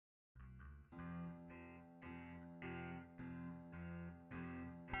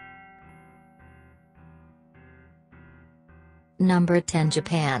Number 10.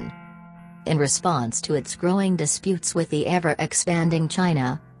 Japan. In response to its growing disputes with the ever-expanding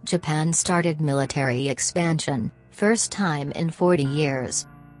China, Japan started military expansion, first time in 40 years.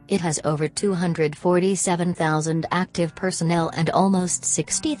 It has over 247,000 active personnel and almost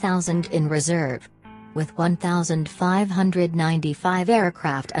 60,000 in reserve. With 1,595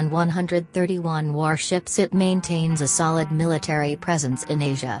 aircraft and 131 warships, it maintains a solid military presence in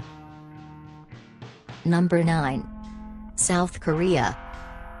Asia. Number 9. South Korea.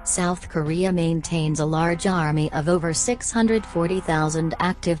 South Korea maintains a large army of over 640,000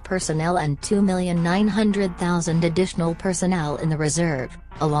 active personnel and 2,900,000 additional personnel in the reserve,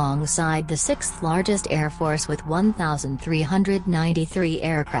 alongside the sixth largest air force with 1,393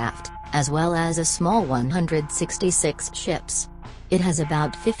 aircraft, as well as a small 166 ships. It has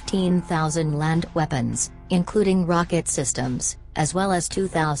about 15,000 land weapons, including rocket systems, as well as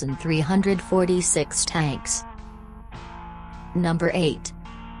 2,346 tanks. Number 8.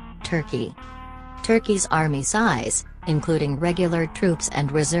 Turkey. Turkey's army size, including regular troops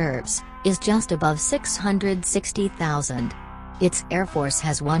and reserves, is just above 660,000. Its air force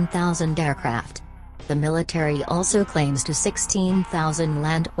has 1,000 aircraft. The military also claims to 16,000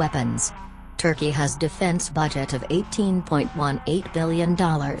 land weapons. Turkey has defense budget of $18.18 billion.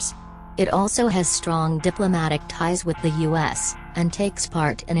 It also has strong diplomatic ties with the US, and takes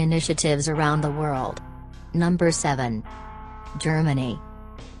part in initiatives around the world. Number 7. Germany.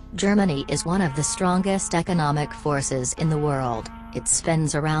 Germany is one of the strongest economic forces in the world. It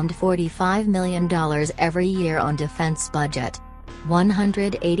spends around $45 million every year on defense budget.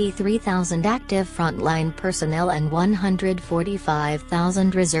 183,000 active frontline personnel and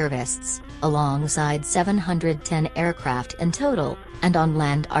 145,000 reservists, alongside 710 aircraft in total, and on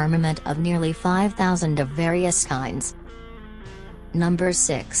land armament of nearly 5,000 of various kinds. Number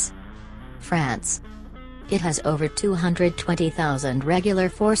 6. France. It has over 220,000 regular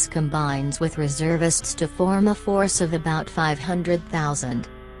force combines with reservists to form a force of about 500,000.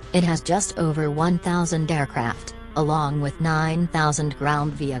 It has just over 1,000 aircraft, along with 9,000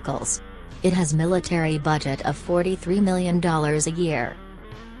 ground vehicles. It has military budget of $43 million a year.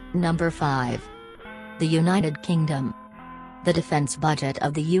 Number 5. The United Kingdom. The defense budget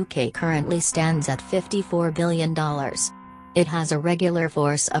of the UK currently stands at $54 billion. It has a regular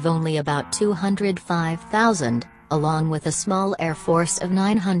force of only about 205,000, along with a small air force of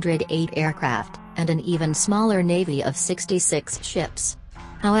 908 aircraft, and an even smaller navy of 66 ships.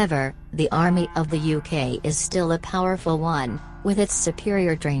 However, the Army of the UK is still a powerful one, with its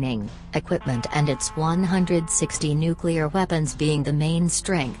superior training, equipment and its 160 nuclear weapons being the main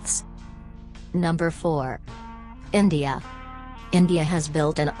strengths. Number 4. India. India has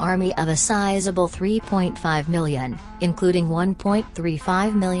built an army of a sizable 3.5 million, including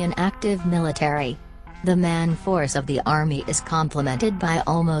 1.35 million active military. The man force of the army is complemented by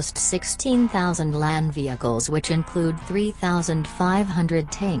almost 16,000 land vehicles, which include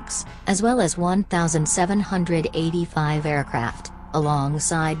 3,500 tanks, as well as 1,785 aircraft,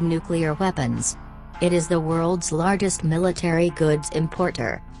 alongside nuclear weapons. It is the world's largest military goods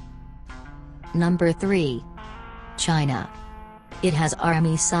importer. Number 3. China. It has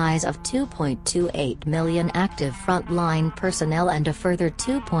army size of 2.28 million active frontline personnel and a further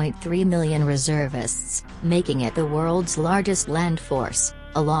 2.3 million reservists, making it the world's largest land force,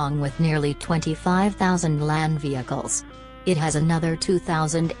 along with nearly 25,000 land vehicles. It has another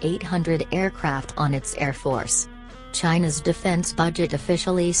 2,800 aircraft on its air force. China's defense budget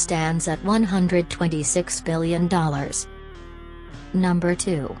officially stands at $126 billion. Number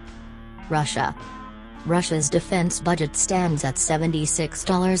 2. Russia. Russia's defense budget stands at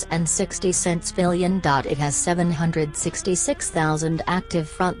 $76.60 billion. It has 766,000 active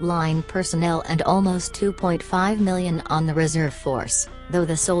frontline personnel and almost 2.5 million on the reserve force, though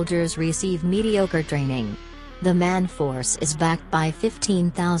the soldiers receive mediocre training. The man force is backed by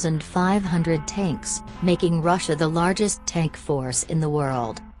 15,500 tanks, making Russia the largest tank force in the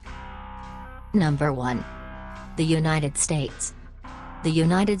world. Number 1. The United States. The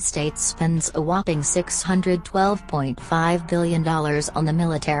United States spends a whopping $612.5 billion on the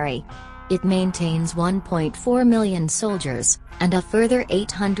military. It maintains 1.4 million soldiers, and a further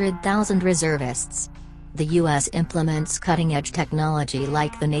 800,000 reservists. The U.S. implements cutting-edge technology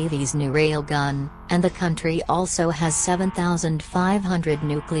like the Navy's new railgun, and the country also has 7,500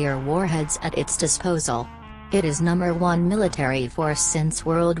 nuclear warheads at its disposal. It is #1 military force since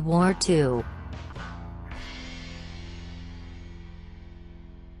World War II.